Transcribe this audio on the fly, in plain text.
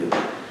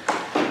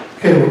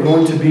Okay, we're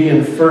going to be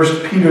in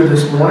 1 Peter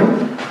this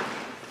morning.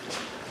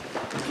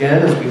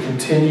 Again, as we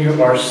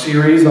continue our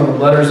series on the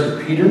letters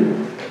of Peter.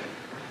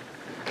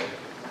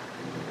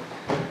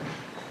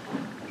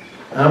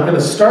 I'm going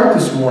to start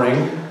this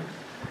morning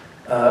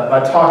by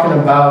talking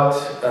about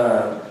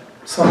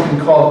something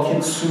called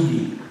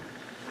kintsugi.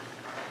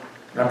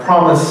 And I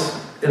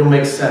promise it'll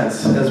make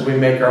sense as we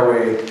make our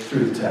way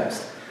through the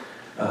text.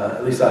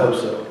 At least I hope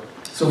so.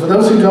 So for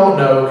those who don't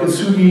know,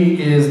 kintsugi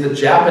is the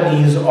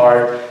Japanese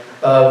art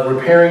of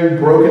repairing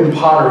broken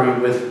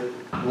pottery with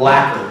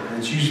lacquer. And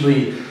it's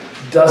usually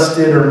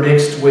dusted or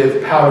mixed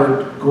with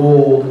powdered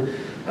gold,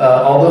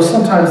 although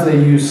sometimes they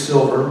use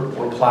silver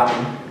or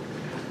platinum.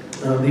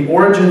 The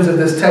origins of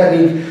this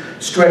technique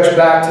stretch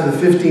back to the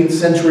 15th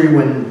century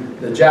when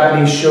the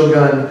Japanese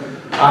shogun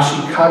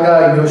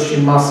Ashikaga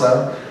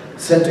Yoshimasa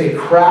sent a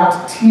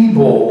cracked tea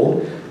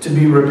bowl to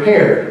be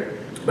repaired.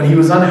 But he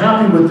was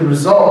unhappy with the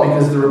result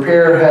because the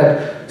repair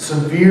had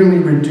severely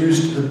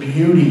reduced the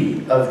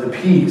beauty of the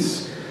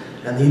piece.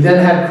 And he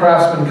then had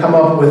craftsmen come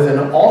up with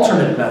an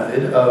alternate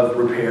method of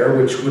repair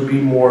which would be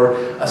more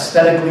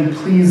aesthetically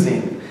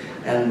pleasing.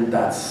 And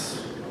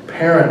that's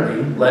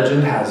apparently,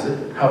 legend has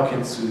it, how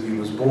kintsugi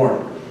was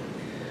born.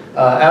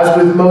 As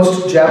with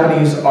most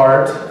Japanese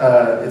art,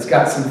 it's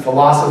got some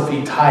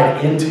philosophy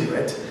tied into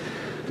it.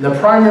 And the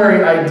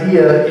primary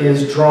idea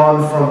is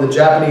drawn from the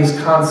Japanese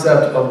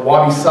concept of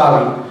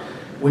wabi-sabi,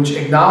 which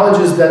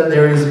acknowledges that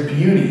there is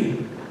beauty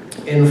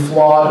in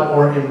flawed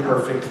or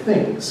imperfect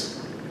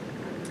things.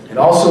 It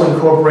also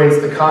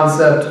incorporates the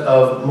concept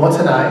of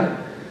motenai,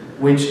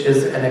 which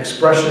is an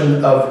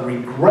expression of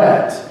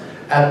regret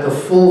at the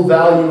full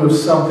value of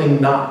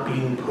something not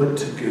being put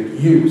to good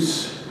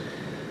use.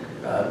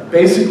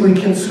 Basically,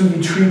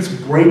 kintsugi treats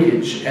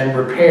breakage and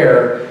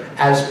repair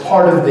as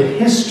part of the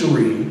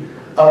history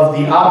of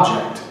the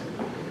object,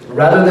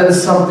 rather than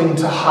something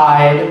to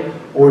hide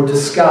or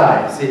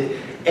disguise. It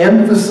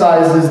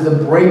emphasizes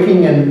the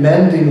breaking and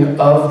mending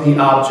of the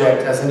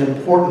object as an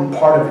important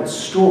part of its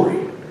story.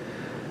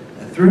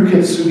 And through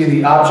kintsugi,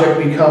 the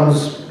object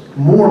becomes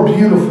more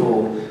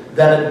beautiful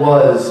than it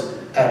was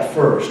at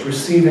first,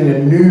 receiving a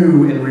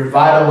new and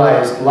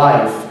revitalized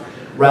life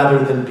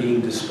rather than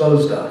being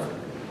disposed of.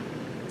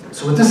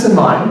 So with this in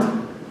mind,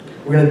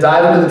 we're going to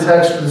dive into the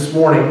text for this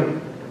morning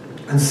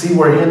and see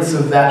where hints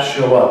of that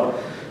show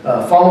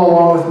up. Follow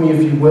along with me,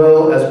 if you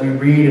will, as we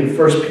read in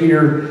 1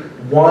 Peter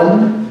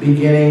 1,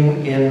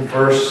 beginning in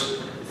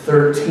verse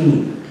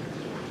 13.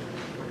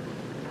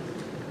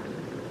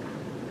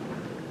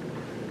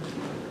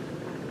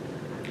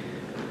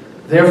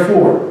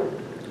 Therefore,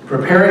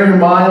 preparing your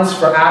minds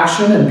for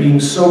action and being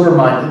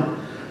sober-minded,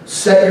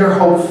 set your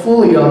hope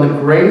fully on the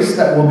grace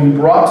that will be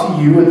brought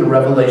to you at the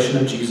revelation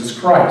of Jesus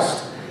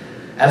Christ.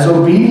 As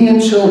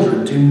obedient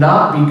children, do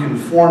not be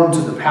conformed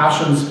to the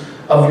passions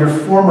of your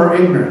former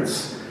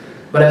ignorance,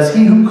 but as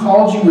he who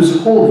called you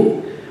is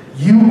holy,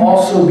 you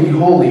also be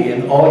holy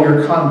in all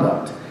your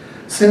conduct.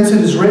 Since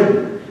it is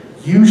written,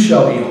 you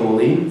shall be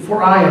holy,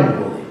 for I am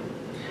holy.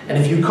 And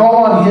if you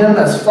call on him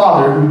as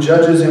Father, who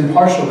judges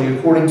impartially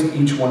according to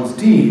each one's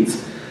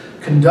deeds,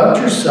 conduct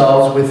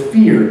yourselves with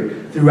fear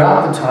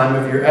throughout the time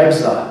of your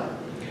exile,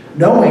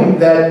 knowing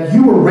that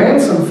you were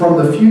ransomed from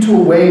the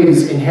futile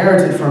ways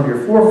inherited from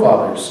your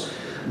forefathers,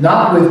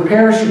 not with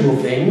perishable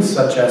things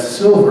such as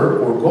silver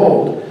or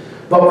gold,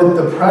 but with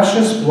the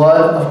precious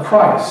blood of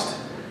Christ,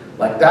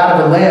 like that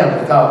of a lamb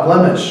without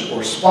blemish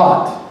or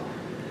spot.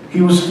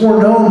 He was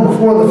foreknown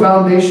before the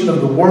foundation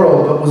of the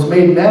world, but was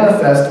made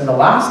manifest in the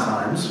last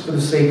times for the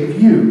sake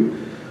of you,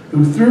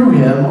 who through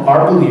him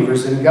are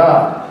believers in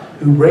God,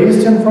 who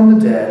raised him from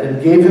the dead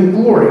and gave him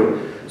glory,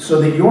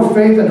 so that your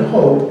faith and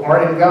hope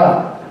are in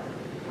God.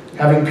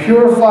 Having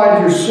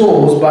purified your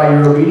souls by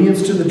your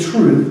obedience to the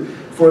truth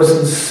for a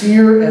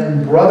sincere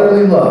and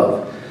brotherly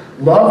love,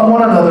 love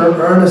one another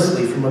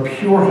earnestly from a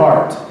pure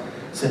heart,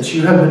 since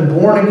you have been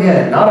born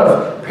again, not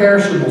of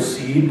perishable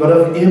seed, but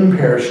of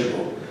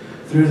imperishable,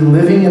 through the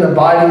living and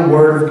abiding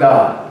word of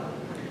God.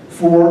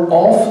 For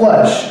all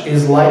flesh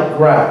is like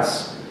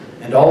grass,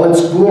 and all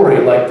its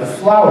glory like the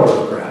flower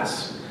of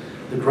grass.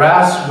 The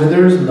grass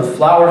withers and the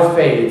flower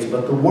fades,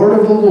 but the word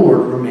of the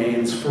Lord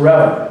remains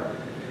forever.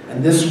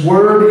 And this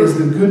word is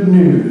the good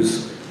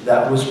news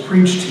that was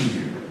preached to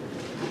you.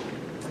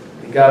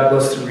 And God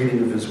bless the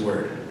reading of his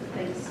word.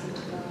 Thanks be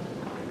to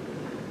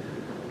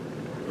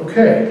God.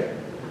 Okay.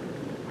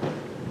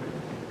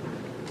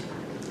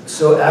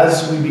 So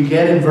as we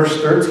begin in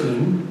verse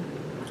 13,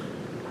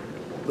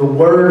 the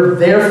word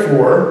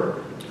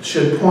therefore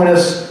should point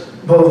us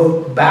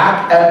both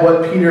back at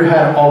what Peter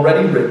had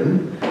already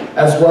written,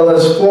 as well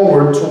as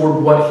forward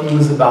toward what he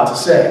was about to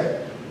say.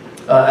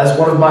 As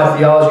one of my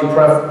theology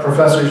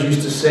professors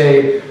used to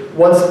say,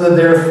 what's the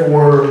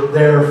therefore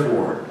there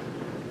for?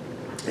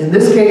 In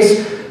this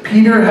case,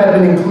 Peter had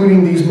been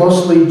including these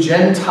mostly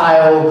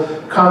Gentile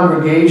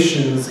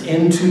congregations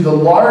into the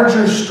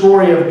larger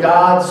story of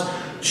God's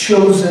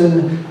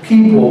chosen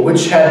people,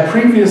 which had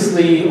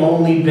previously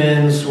only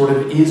been sort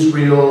of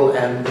Israel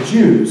and the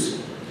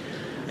Jews.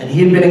 And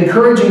he had been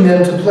encouraging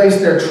them to place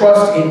their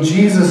trust in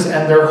Jesus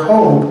and their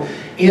hope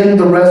in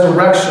the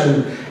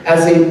resurrection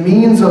as a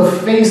means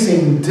of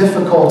facing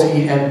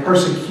difficulty and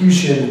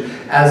persecution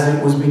as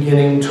it was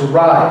beginning to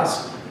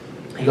rise.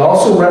 He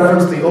also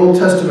referenced the Old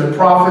Testament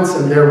prophets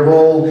and their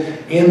role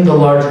in the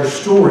larger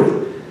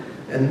story.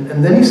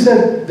 And then he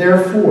said,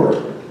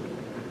 therefore.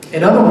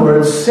 In other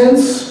words,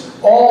 since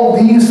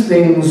all these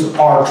things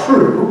are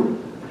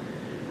true,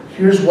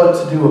 here's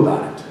what to do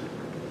about it.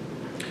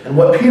 And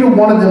what Peter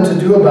wanted them to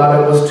do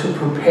about it was to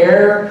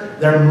prepare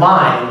their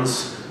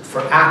minds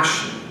for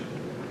action.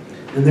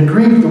 In the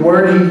Greek, the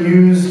word he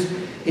used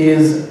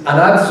is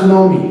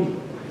anatsunomi,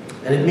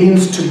 and it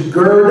means to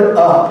gird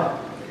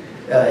up.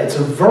 It's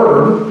a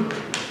verb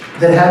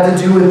that had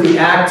to do with the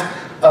act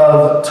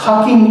of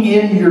tucking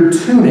in your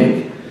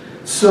tunic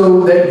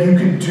so that you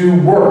could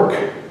do work,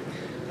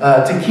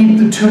 to keep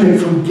the tunic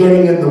from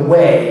getting in the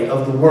way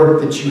of the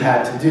work that you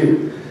had to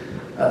do.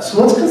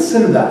 So let's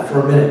consider that for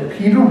a minute.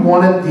 Peter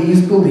wanted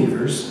these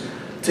believers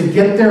to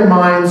get their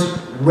minds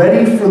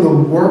ready for the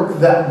work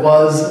that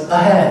was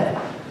ahead,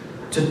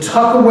 to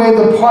tuck away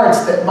the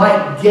parts that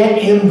might get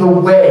in the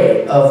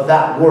way of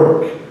that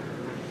work.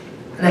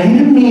 Now, he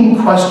didn't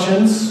mean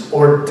questions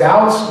or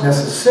doubts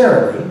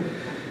necessarily.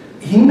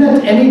 He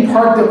meant any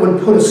part that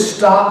would put a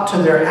stop to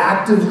their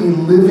actively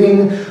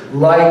living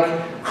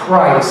like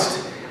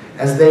Christ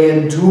as they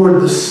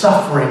endured the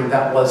suffering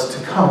that was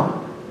to come.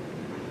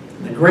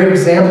 And a great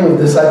example of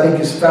this, I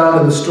think, is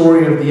found in the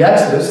story of the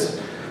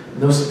Exodus.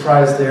 No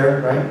surprise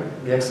there,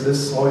 right? The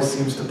Exodus always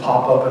seems to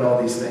pop up in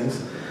all these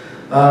things.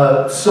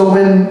 So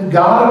when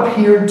God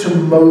appeared to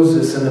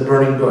Moses in the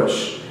burning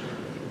bush,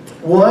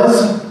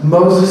 was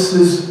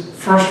Moses'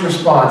 first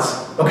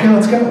response, okay,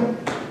 let's go,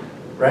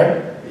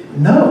 right?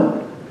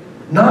 No,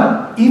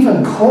 not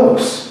even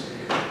close.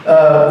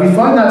 We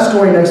find that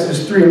story in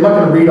Exodus 3. I'm not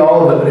going to read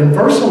all of it, but in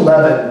verse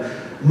 11,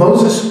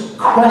 Moses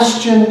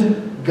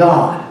questioned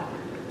God,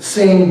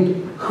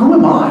 saying, who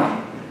am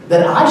I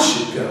that I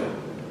should go?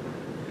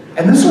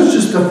 And this was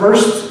just the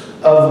first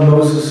of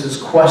Moses'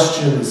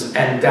 questions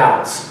and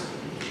doubts.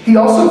 He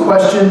also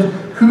questioned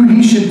who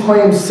he should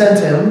claim sent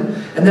him.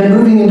 And then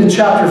moving into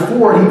chapter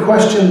 4, he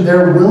questioned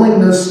their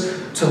willingness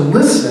to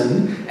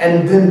listen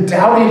and then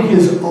doubted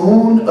his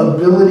own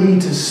ability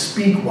to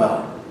speak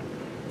well.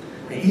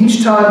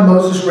 Each time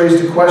Moses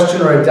raised a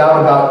question or a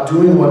doubt about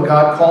doing what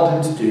God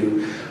called him to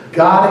do,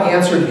 God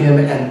answered him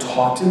and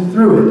talked him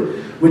through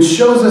it, which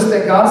shows us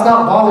that God's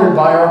not bothered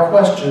by our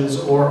questions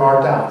or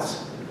our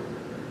doubts.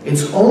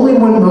 It's only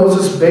when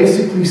Moses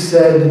basically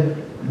said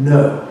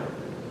no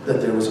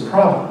that there was a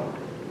problem.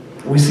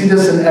 We see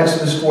this in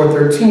Exodus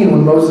 4:13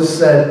 when Moses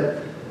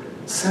said,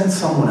 send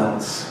someone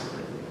else.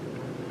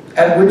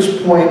 At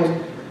which point,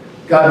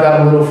 God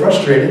got a little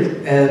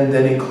frustrated and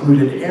then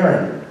included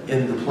Aaron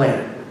in the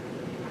plan.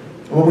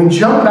 When we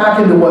jump back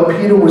into what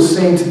Peter was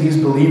saying to these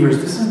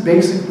believers, this is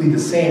basically the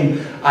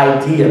same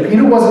idea.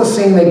 Peter wasn't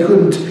saying they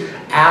couldn't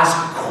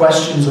ask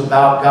questions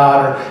about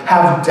God or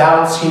have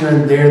doubts here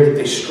and there that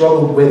they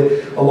struggled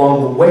with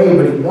along the way,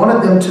 but he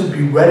wanted them to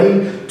be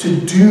ready to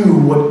do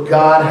what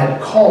God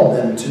had called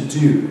them to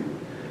do.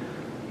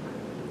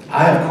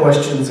 I have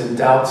questions and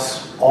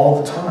doubts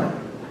all the time.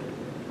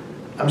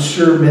 I'm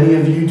sure many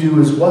of you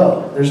do as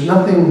well. There's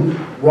nothing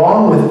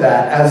wrong with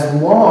that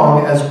as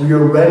long as we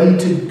are ready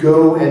to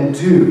go and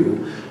do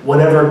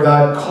whatever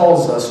God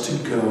calls us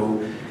to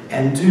go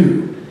and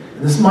do.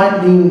 And this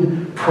might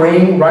mean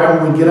praying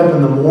right when we get up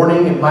in the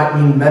morning. It might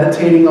mean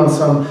meditating on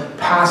some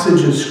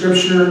passage of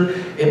Scripture.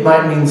 It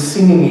might mean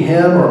singing a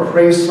hymn or a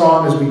praise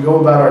song as we go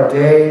about our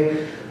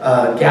day,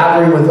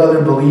 gathering with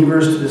other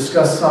believers to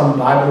discuss some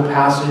Bible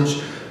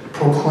passage,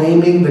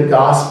 proclaiming the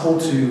gospel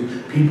to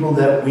people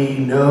that we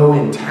know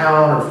in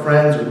town or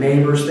friends or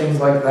neighbors, things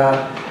like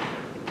that.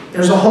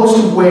 There's a host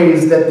of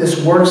ways that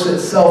this works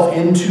itself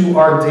into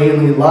our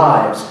daily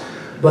lives,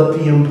 but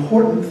the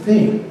important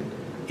thing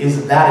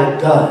is that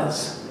it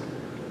does.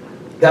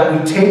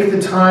 That we take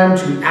the time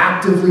to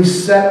actively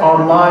set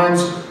our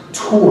minds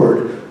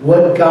toward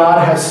what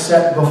God has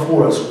set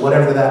before us,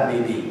 whatever that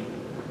may be.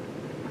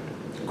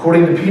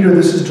 According to Peter,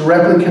 this is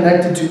directly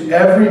connected to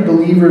every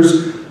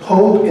believer's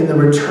hope in the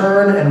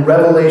return and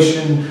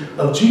revelation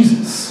of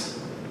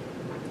Jesus.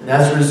 And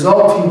as a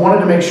result, he wanted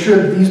to make sure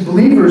that these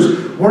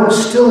believers weren't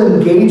still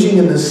engaging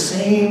in the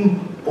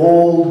same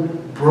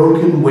old,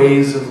 broken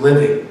ways of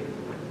living.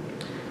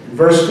 In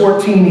verse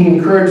 14, he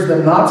encouraged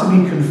them not to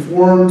be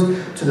conformed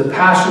to the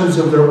passions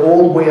of their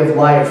old way of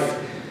life.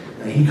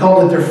 He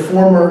called it their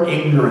former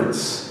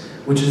ignorance,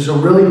 which is a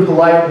really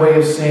polite way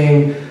of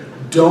saying,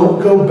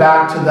 don't go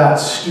back to that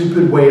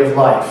stupid way of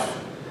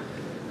life.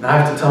 And I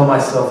have to tell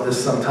myself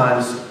this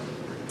sometimes,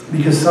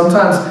 because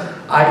sometimes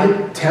I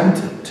get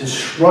tempted to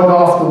shrug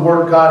off the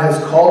work God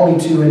has called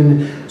me to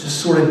and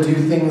just sort of do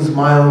things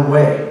my own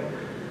way.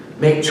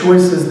 Make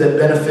choices that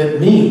benefit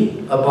me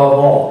above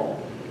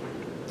all.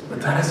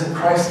 But that isn't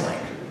Christ-like.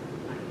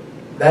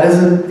 That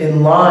isn't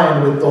in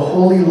line with the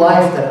holy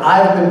life that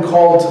I've been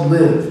called to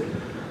live.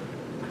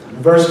 In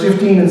verse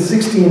 15 and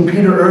 16,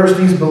 Peter urged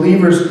these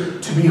believers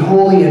to be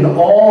holy in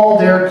all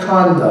their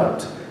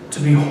conduct, to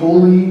be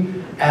holy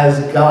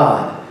as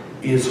God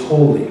is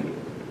holy.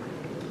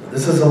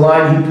 This is a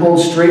line he pulled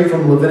straight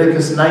from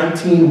Leviticus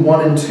 19,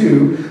 1 and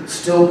 2,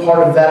 still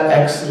part of that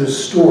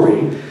Exodus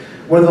story,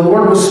 where the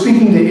Lord was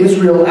speaking to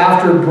Israel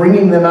after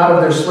bringing them out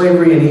of their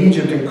slavery in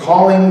Egypt and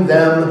calling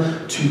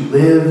them to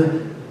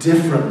live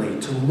differently,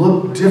 to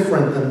look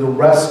different than the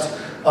rest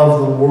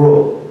of the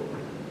world.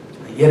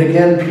 Yet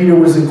again, Peter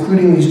was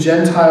including these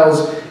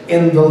Gentiles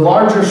in the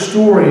larger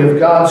story of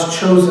God's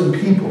chosen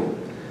people.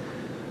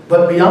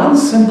 But beyond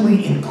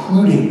simply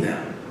including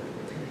them,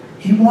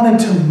 he wanted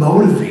to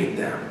motivate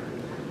them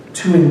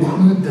to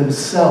include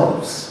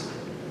themselves.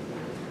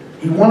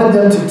 He wanted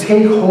them to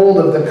take hold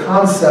of the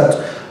concept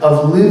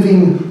of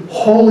living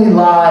holy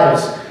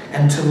lives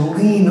and to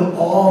lean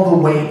all the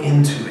way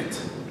into it.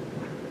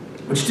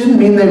 Which didn't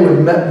mean they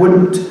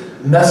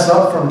wouldn't mess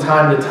up from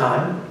time to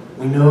time.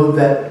 We know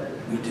that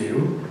we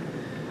do.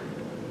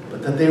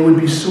 But that they would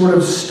be sort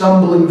of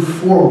stumbling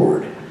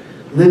forward,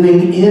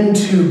 living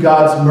into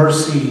God's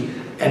mercy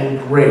and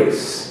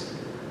grace.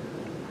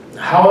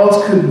 How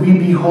else could we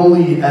be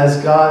holy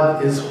as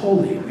God is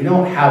holy? We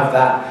don't have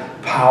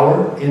that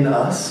power in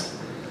us.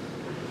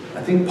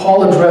 I think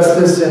Paul addressed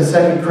this in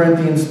 2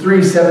 Corinthians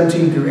 3,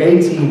 17 through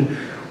 18,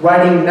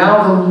 writing,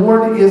 "Now the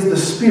Lord is the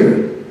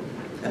Spirit,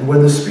 and where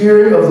the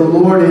Spirit of the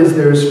Lord is,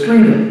 there is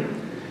freedom.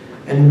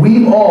 And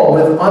we all,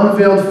 with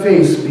unveiled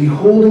face,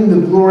 beholding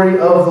the glory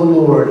of the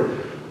Lord,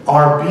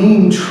 are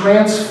being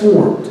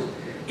transformed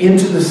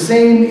into the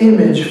same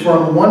image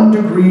from one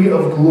degree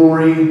of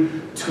glory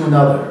to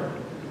another.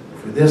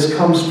 For this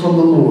comes from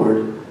the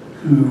Lord,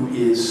 who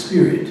is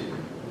Spirit."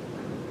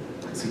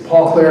 See,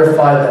 Paul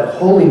clarified that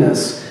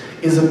holiness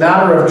is a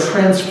matter of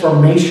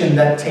transformation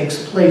that takes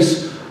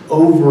place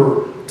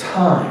over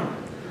time.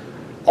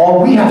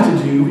 All we have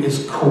to do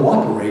is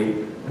cooperate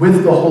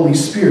with the Holy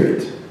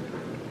Spirit.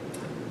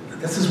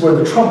 This is where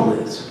the trouble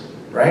is,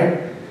 right?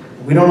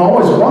 We don't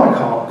always want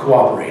to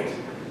cooperate.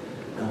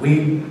 And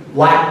we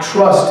lack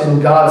trust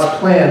in God's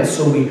plan,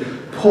 so we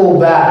pull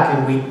back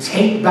and we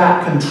take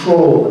back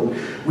control and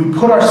we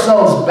put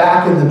ourselves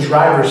back in the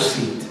driver's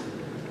seat.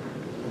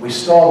 And we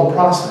stall the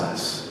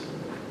process.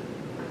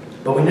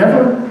 But we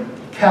never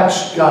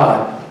catch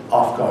God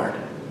off guard.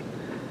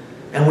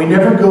 And we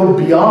never go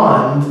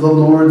beyond the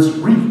Lord's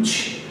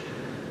reach.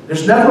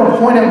 There's never a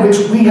point at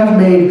which we have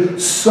made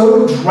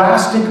so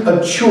drastic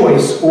a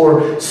choice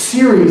or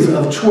series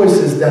of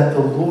choices that the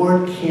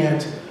Lord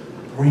can't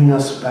bring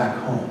us back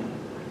home.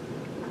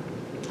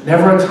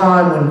 Never a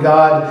time when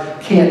God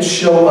can't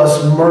show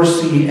us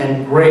mercy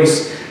and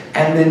grace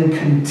and then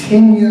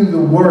continue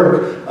the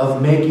work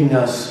of making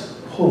us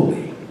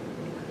holy.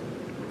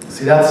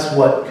 See, that's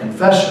what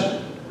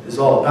confession is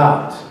all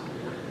about.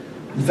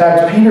 In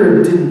fact,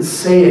 Peter didn't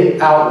say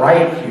it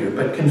outright here,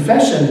 but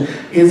confession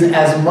is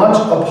as much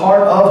a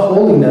part of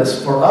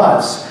holiness for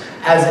us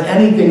as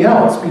anything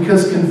else,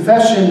 because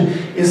confession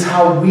is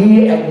how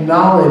we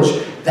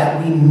acknowledge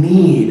that we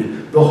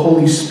need the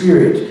Holy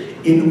Spirit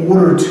in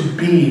order to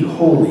be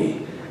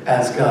holy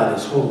as God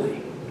is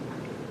holy.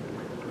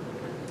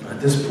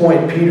 At this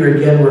point, Peter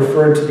again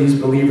referred to these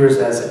believers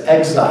as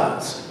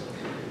exiles,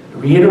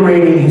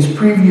 reiterating his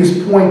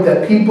previous point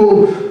that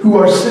people who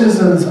are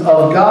citizens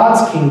of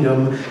God's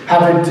kingdom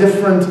have a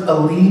different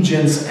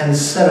allegiance and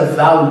set of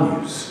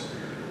values.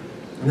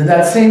 And in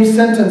that same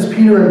sentence,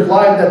 Peter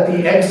implied that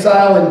the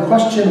exile in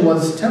question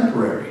was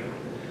temporary,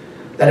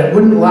 that it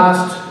wouldn't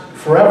last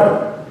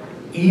forever,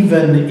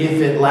 even if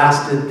it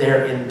lasted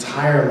their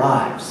entire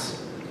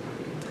lives.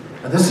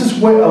 Now, this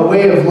is a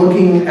way of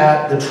looking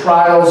at the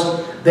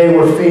trials they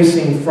were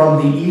facing from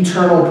the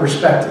eternal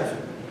perspective.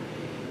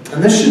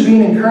 And this should be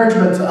an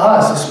encouragement to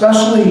us,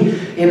 especially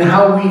in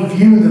how we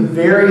view the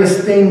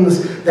various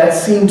things that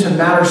seem to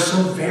matter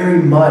so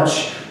very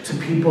much to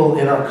people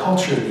in our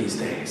culture these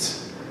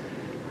days.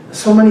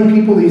 So many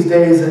people these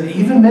days, and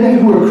even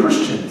many who are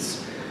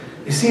Christians,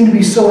 they seem to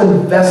be so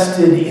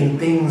invested in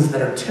things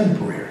that are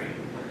temporary,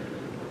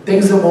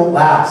 things that won't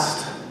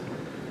last,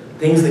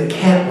 things that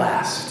can't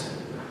last.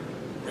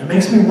 It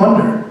makes me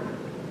wonder,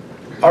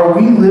 are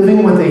we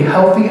living with a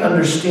healthy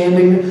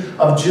understanding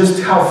of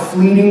just how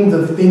fleeting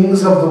the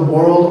things of the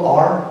world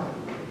are,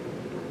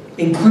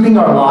 including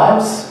our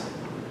lives?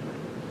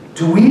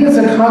 Do we as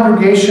a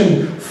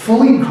congregation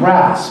fully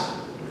grasp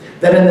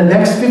that in the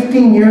next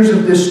 15 years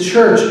of this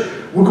church,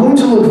 we're going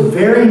to look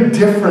very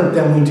different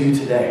than we do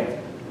today?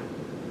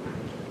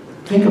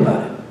 Think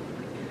about it.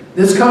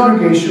 This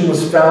congregation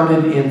was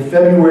founded in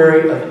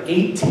February of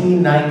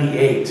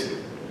 1898.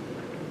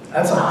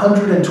 That's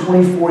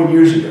 124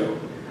 years ago.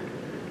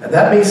 And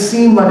that may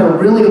seem like a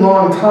really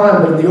long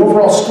time, but in the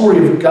overall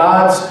story of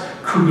God's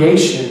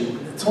creation,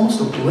 it's almost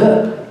a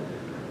blip.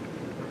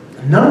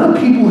 None of the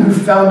people who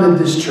founded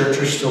this church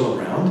are still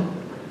around.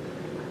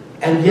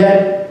 And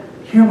yet,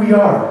 here we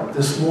are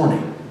this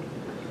morning.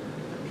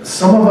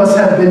 Some of us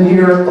have been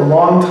here a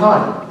long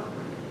time.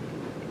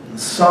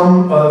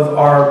 Some of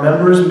our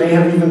members may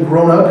have even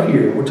grown up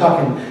here. We're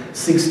talking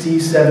 60,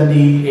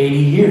 70, 80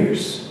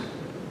 years.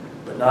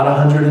 But not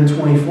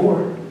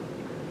 124.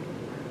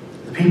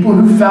 The people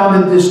who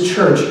founded this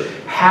church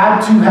had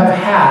to have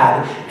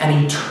had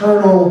an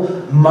eternal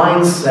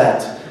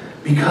mindset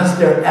because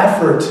their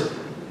effort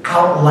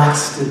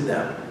outlasted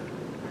them.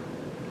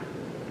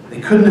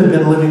 They couldn't have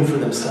been living for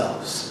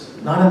themselves,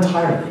 not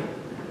entirely.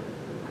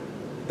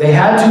 They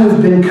had to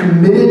have been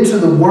committed to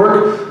the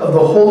work of the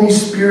Holy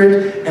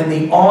Spirit and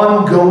the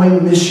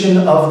ongoing mission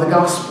of the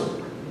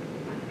gospel.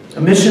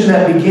 A mission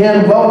that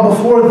began well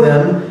before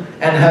them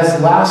and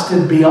has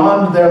lasted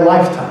beyond their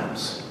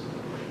lifetimes.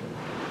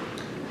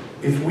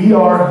 If we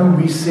are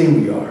who we say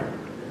we are,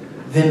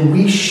 then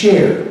we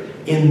share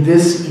in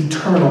this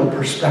eternal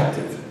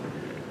perspective.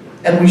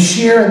 And we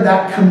share in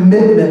that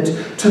commitment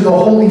to the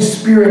Holy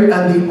Spirit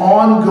and the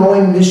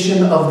ongoing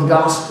mission of the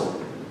gospel.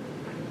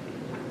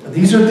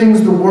 These are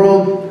things the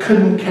world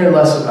couldn't care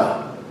less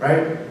about,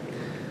 right?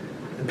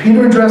 And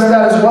Peter addressed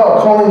that as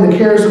well, calling the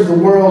cares of the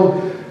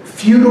world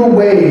futile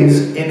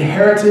ways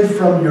inherited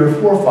from your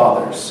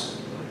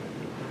forefathers.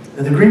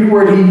 And the Greek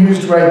word he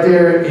used right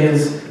there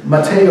is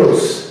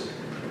mateos,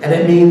 and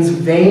it means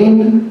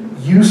vain,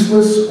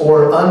 useless,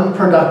 or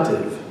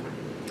unproductive.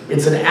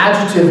 It's an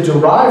adjective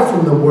derived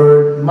from the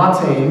word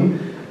matein,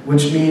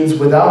 which means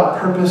without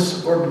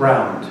purpose or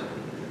ground.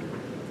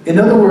 In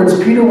other words,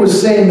 Peter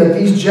was saying that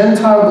these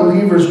Gentile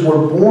believers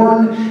were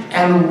born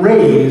and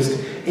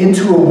raised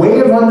into a way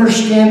of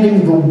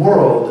understanding the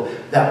world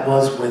that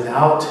was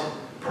without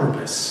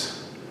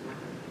purpose.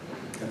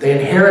 That they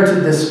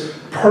inherited this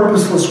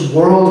purposeless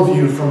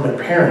worldview from their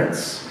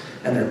parents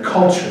and their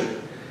culture,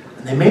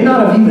 and they may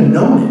not have even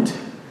known it.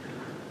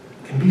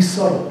 It can be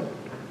subtle.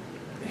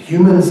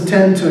 Humans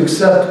tend to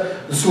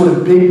accept the sort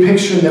of big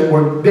picture that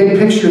we're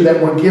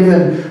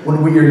given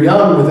when we are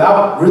young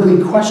without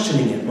really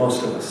questioning it,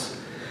 most of us.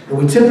 And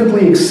we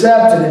typically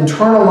accept and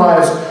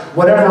internalize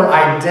whatever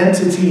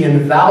identity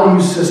and value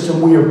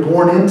system we are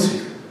born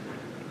into.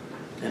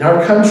 In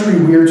our country,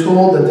 we are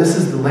told that this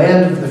is the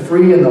land of the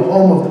free and the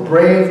home of the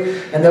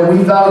brave, and that we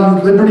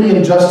value liberty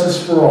and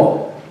justice for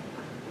all.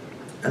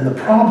 And the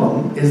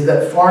problem is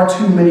that far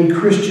too many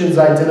Christians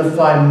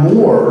identify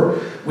more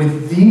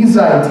with these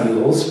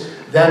ideals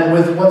than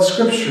with what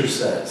Scripture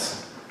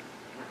says.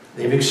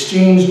 They've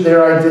exchanged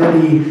their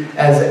identity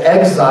as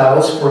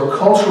exiles for a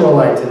cultural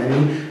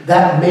identity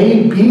that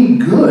may be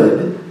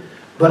good,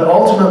 but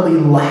ultimately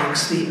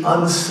lacks the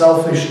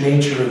unselfish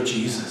nature of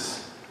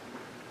Jesus.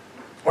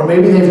 Or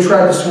maybe they've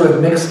tried to sort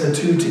of mix the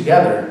two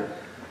together,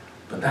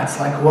 but that's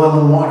like oil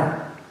and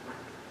water.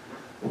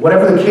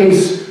 Whatever the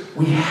case,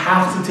 we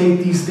have to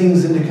take these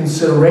things into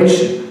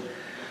consideration.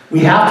 We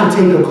have to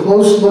take a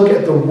close look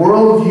at the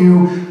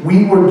worldview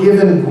we were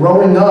given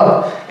growing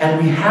up,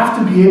 and we have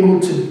to be able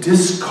to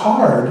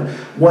discard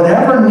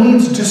whatever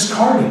needs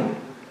discarding,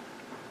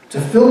 to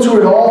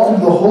filter it all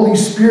through the Holy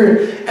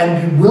Spirit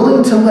and be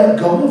willing to let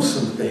go of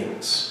some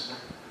things.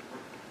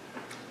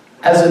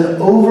 As an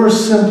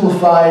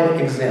oversimplified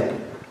example,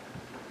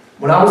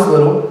 when I was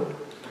little,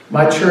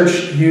 my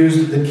church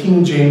used the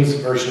King James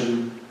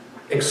Version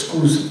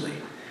exclusively.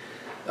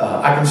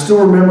 I can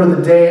still remember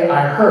the day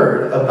I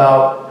heard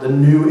about the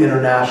New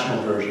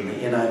International Version, the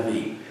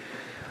NIV.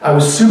 I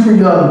was super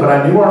young, but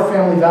I knew our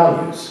family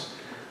values.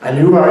 I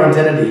knew our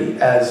identity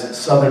as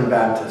Southern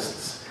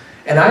Baptists.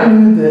 And I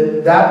knew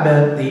that that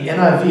meant the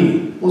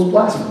NIV was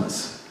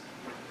blasphemous.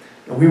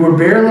 And we were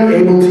barely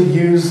able to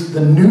use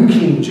the New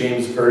King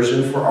James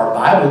Version for our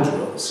Bible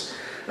drills.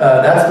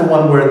 That's the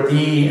one where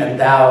thee and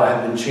thou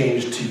have been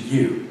changed to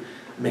you,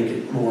 make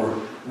it more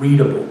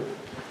readable.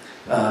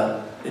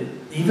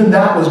 Even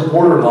that was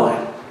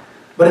borderline.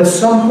 But at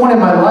some point in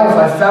my life,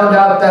 I found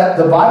out that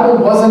the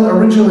Bible wasn't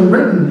originally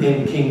written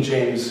in King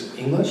James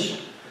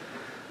English.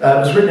 It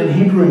was written in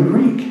Hebrew and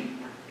Greek.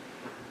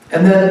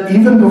 And then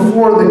even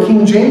before the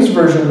King James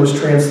Version was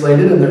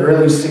translated in the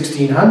early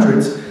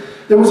 1600s,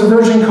 there was a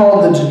version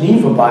called the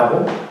Geneva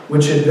Bible,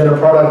 which had been a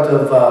product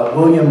of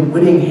William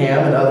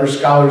Whittingham and other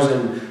scholars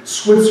in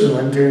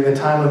Switzerland during the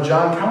time of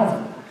John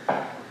Calvin.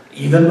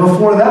 Even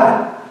before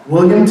that,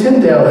 William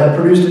Tyndale had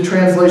produced a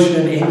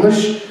translation in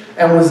English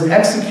and was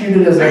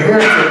executed as a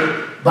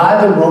heretic by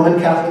the Roman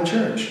Catholic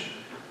Church.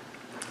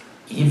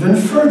 Even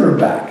further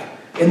back,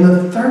 in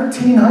the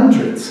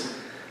 1300s,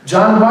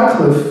 John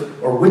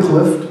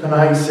Wycliffe, depending on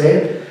how you say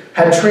it,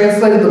 had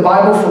translated the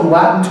Bible from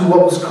Latin to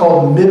what was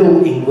called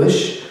Middle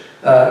English.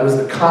 It was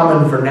the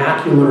common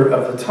vernacular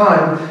of the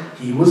time.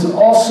 He was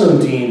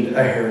also deemed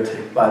a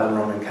heretic by the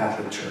Roman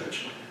Catholic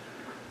Church.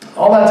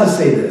 All that to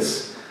say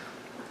this.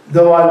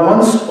 Though I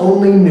once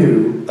only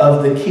knew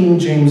of the King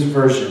James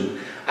Version,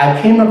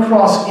 I came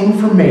across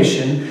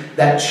information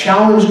that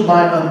challenged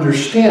my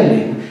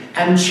understanding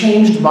and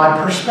changed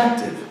my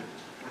perspective.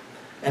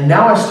 And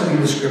now I study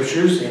the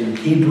Scriptures in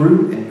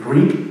Hebrew and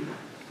Greek.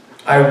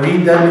 I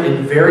read them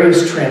in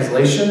various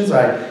translations.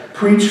 I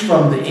preach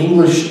from the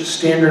English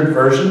Standard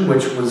Version,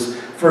 which was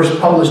first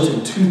published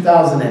in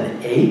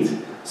 2008,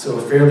 so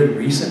a fairly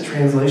recent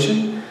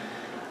translation.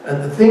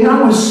 And the thing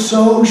I was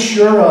so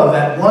sure of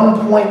at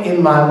one point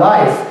in my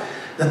life,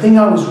 the thing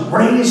I was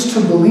raised to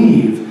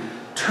believe,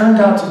 turned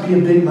out to be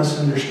a big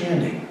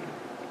misunderstanding.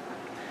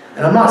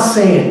 And I'm not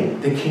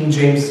saying the King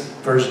James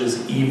Version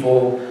is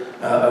evil,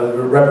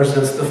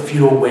 represents the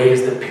futile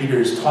ways that Peter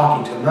is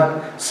talking to. I'm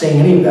not saying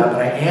any of that,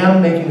 but I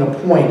am making a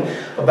point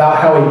about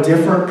how a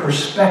different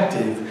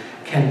perspective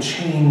can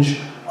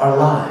change our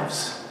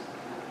lives.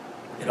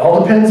 It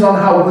all depends on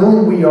how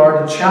willing we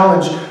are to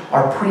challenge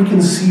our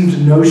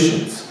preconceived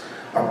notions,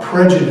 our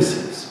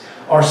prejudices,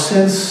 our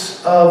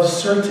sense of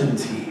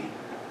certainty.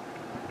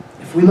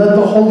 If we let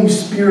the Holy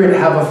Spirit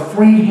have a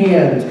free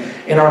hand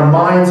in our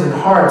minds and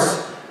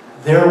hearts,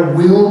 there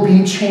will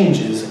be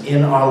changes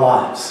in our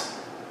lives.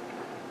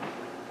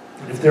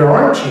 And if there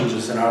aren't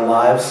changes in our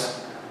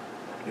lives,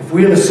 if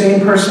we are the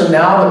same person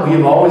now that we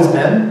have always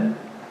been,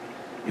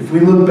 if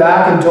we look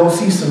back and don't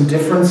see some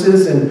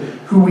differences in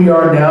who we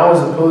are now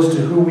as opposed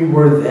to who we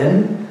were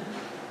then,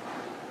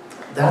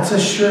 that's a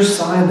sure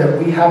sign that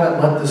we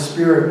haven't let the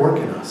Spirit work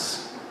in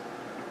us.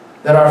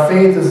 That our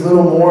faith is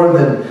little more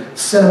than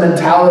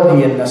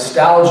sentimentality and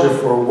nostalgia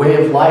for a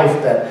way of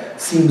life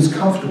that seems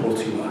comfortable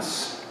to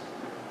us.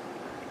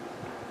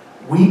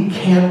 We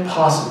can't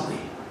possibly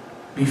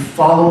be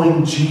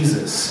following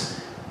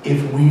Jesus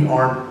if we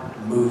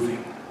aren't moving.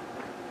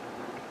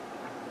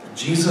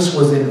 Jesus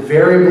was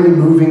invariably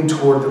moving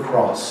toward the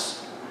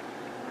cross.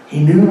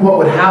 He knew what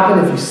would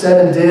happen if he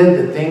said and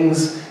did the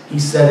things he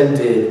said and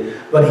did,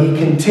 but he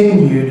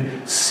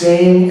continued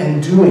saying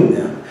and doing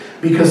them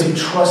because he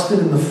trusted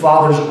in the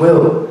Father's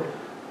will.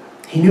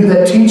 He knew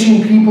that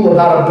teaching people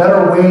about a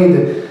better way,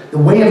 that the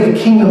way of the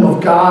kingdom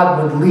of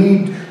God would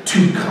lead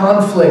to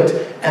conflict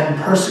and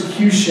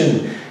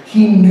persecution.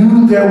 He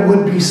knew there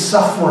would be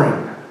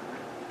suffering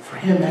for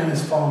him and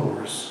his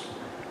followers.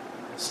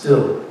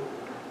 Still,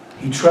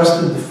 he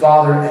trusted the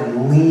Father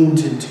and leaned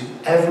into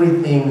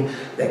everything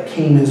that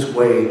came his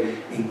way,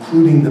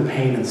 including the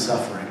pain and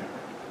suffering.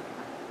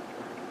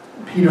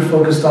 Peter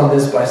focused on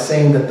this by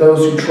saying that those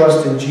who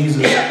trust in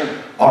Jesus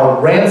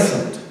are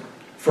ransomed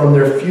from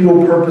their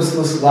futile,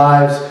 purposeless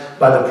lives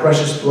by the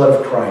precious blood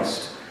of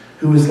Christ,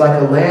 who is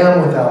like a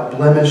lamb without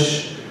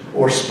blemish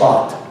or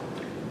spot.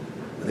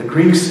 The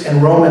Greeks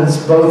and Romans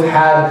both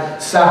had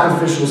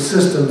sacrificial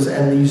systems,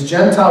 and these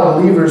Gentile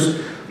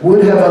believers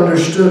would have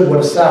understood what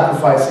a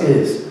sacrifice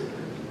is.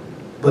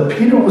 But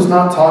Peter was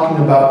not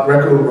talking about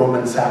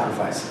Greco-Roman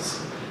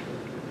sacrifices.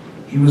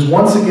 He was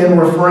once again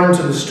referring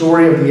to the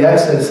story of the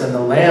Exodus and the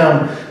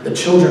lamb the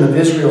children of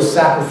Israel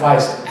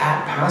sacrificed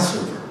at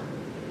Passover.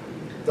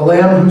 The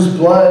lamb whose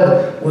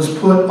blood was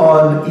put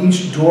on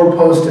each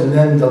doorpost and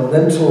then the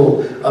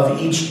lintel of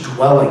each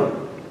dwelling.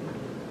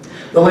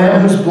 The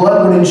lamb whose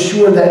blood would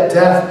ensure that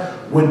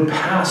death would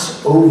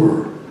pass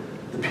over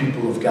the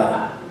people of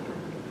God.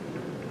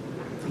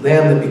 The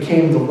lamb that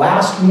became the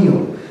last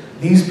meal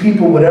these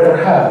people would ever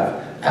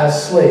have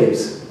as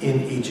slaves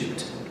in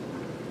Egypt.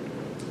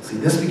 See,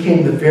 this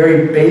became the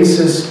very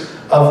basis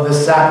of the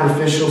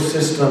sacrificial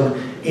system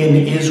in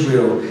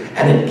Israel,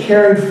 and it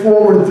carried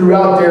forward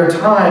throughout their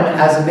time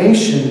as a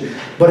nation,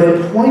 but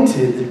it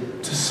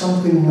pointed to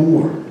something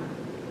more.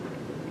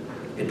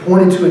 It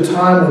pointed to a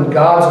time when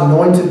God's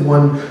anointed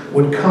one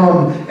would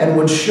come and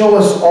would show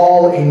us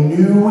all a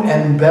new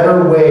and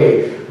better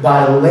way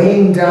by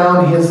laying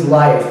down his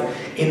life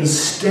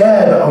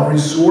instead of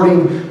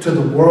resorting to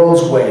the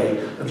world's way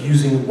of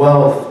using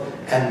wealth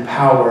and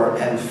power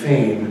and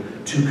fame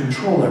to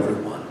control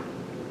everyone.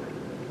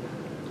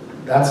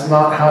 That's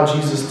not how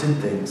Jesus did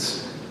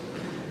things.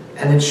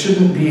 And it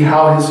shouldn't be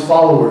how his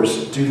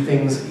followers do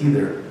things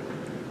either.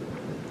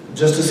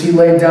 Just as he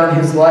laid down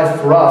his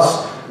life for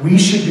us, we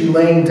should be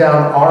laying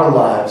down our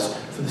lives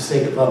for the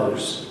sake of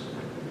others.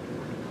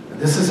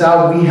 This is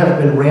how we have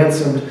been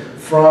ransomed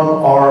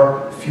from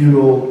our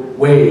futile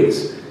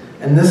ways.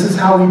 And this is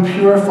how we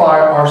purify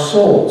our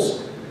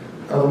souls.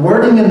 The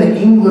wording in the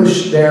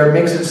English there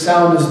makes it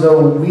sound as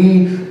though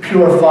we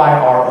purify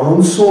our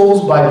own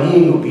souls by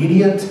being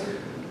obedient,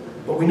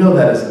 but we know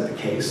that isn't the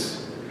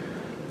case.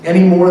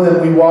 Any more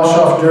than we wash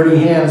off dirty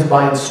hands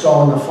by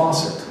installing a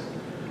faucet.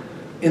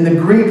 In the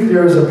Greek,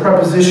 there is a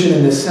preposition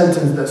in this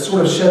sentence that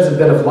sort of sheds a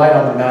bit of light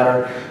on the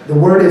matter. The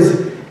word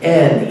is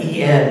en,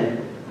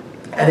 E-N,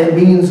 and it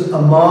means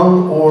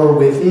among or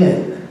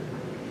within.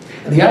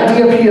 And the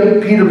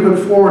idea Peter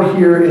put forward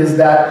here is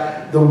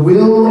that the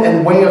will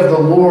and way of the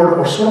Lord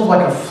are sort of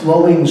like a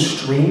flowing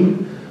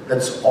stream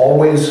that's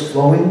always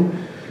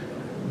flowing.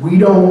 We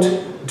don't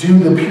do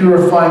the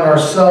purifying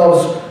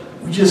ourselves.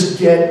 We just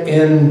get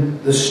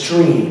in the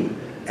stream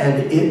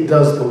and it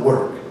does the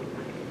work.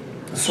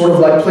 It's sort of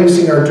like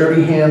placing our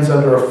dirty hands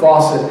under a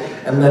faucet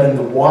and letting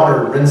the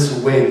water rinse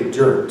away the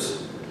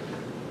dirt.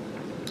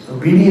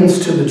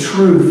 Obedience to the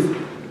truth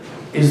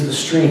is the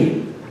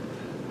stream.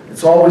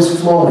 It's always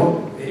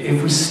flowing.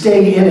 If we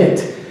stay in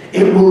it,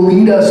 it will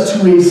lead us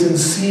to a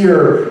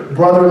sincere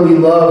brotherly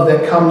love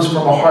that comes from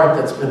a heart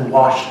that's been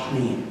washed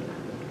clean.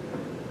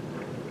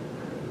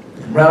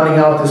 And rounding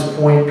out this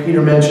point,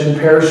 Peter mentioned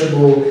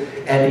perishable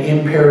and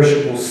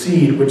imperishable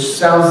seed, which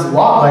sounds a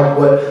lot like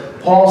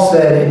what Paul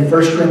said in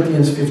 1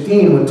 Corinthians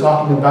 15 when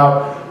talking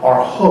about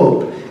our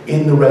hope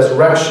in the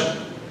resurrection.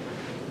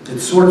 It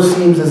sort of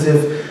seems as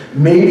if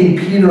maybe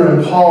Peter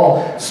and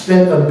Paul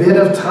spent a bit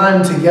of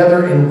time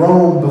together in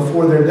Rome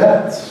before their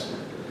deaths.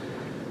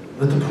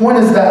 But the point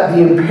is that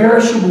the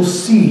imperishable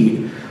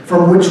seed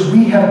from which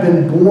we have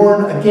been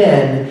born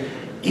again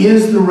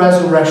is the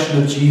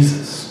resurrection of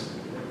Jesus.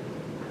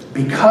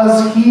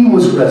 Because he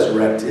was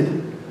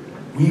resurrected,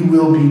 we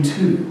will be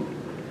too.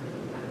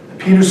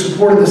 Peter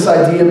supported this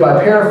idea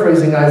by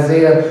paraphrasing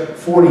Isaiah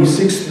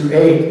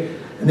 46-8,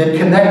 and then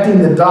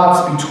connecting the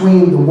dots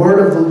between the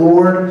word of the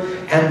Lord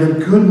and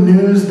the good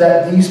news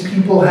that these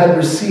people had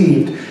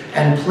received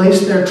and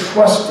placed their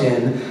trust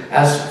in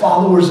as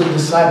followers and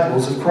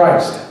disciples of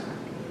Christ.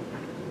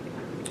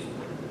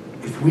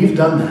 If we've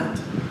done that,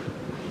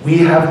 we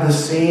have the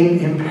same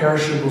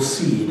imperishable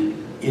seed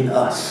in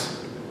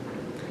us,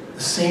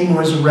 the same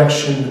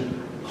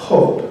resurrection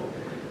hope,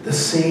 the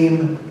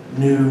same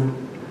new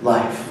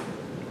life.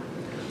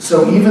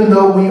 So even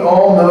though we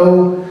all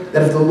know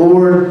that if the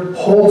Lord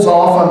holds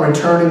off on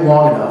returning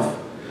long enough,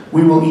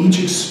 we will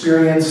each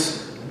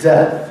experience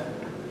death,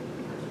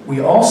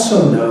 we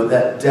also know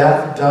that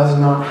death does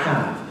not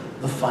have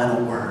the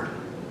final word.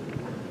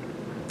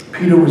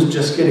 Peter was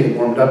just getting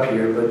warmed up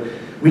here, but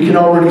we can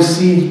already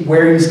see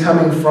where he's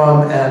coming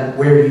from and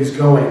where he's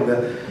going.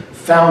 The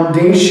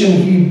foundation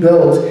he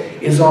built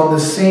is on the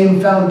same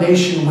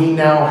foundation we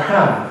now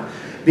have,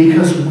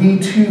 because we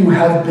too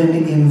have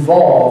been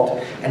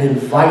involved and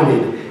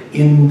invited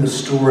in the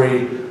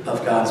story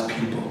of God's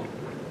people.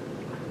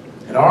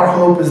 And our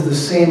hope is the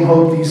same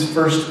hope these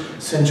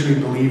first century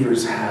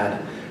believers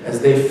had as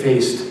they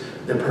faced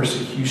the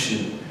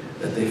persecution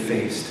that they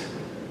faced.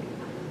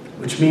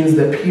 Which means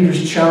that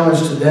Peter's challenge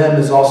to them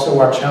is also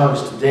our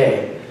challenge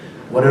today,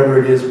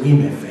 whatever it is we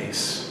may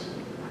face.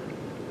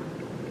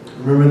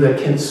 Remember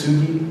the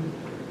kintsugi?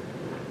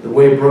 The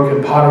way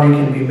broken pottery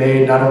can be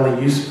made not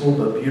only useful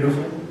but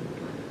beautiful?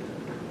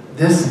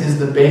 This is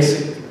the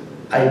basic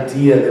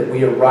idea that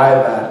we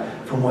arrive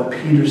at from what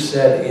Peter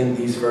said in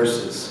these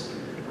verses.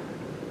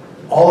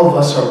 All of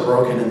us are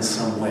broken in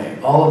some way.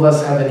 All of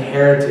us have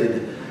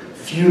inherited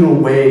futile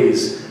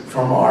ways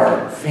from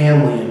our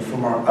family and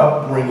from our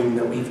upbringing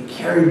that we've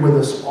carried with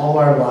us all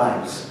our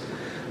lives.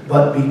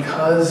 But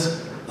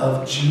because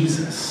of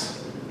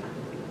Jesus,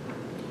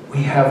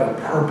 we have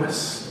a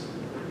purpose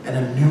and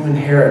a new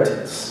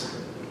inheritance.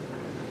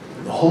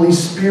 The Holy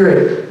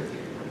Spirit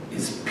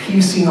is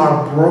piecing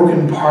our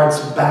broken parts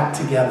back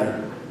together,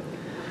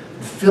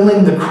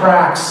 filling the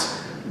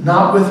cracks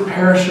not with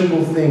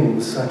perishable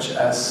things such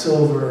as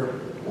silver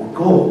or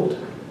gold,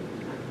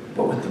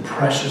 but with the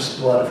precious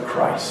blood of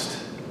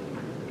Christ,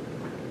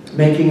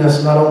 making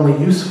us not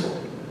only useful,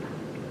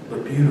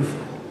 but beautiful,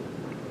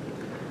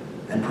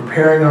 and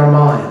preparing our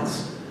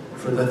minds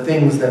for the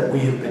things that we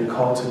have been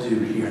called to do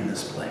here in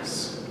this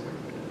place.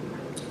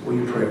 Will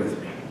you pray with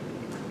me?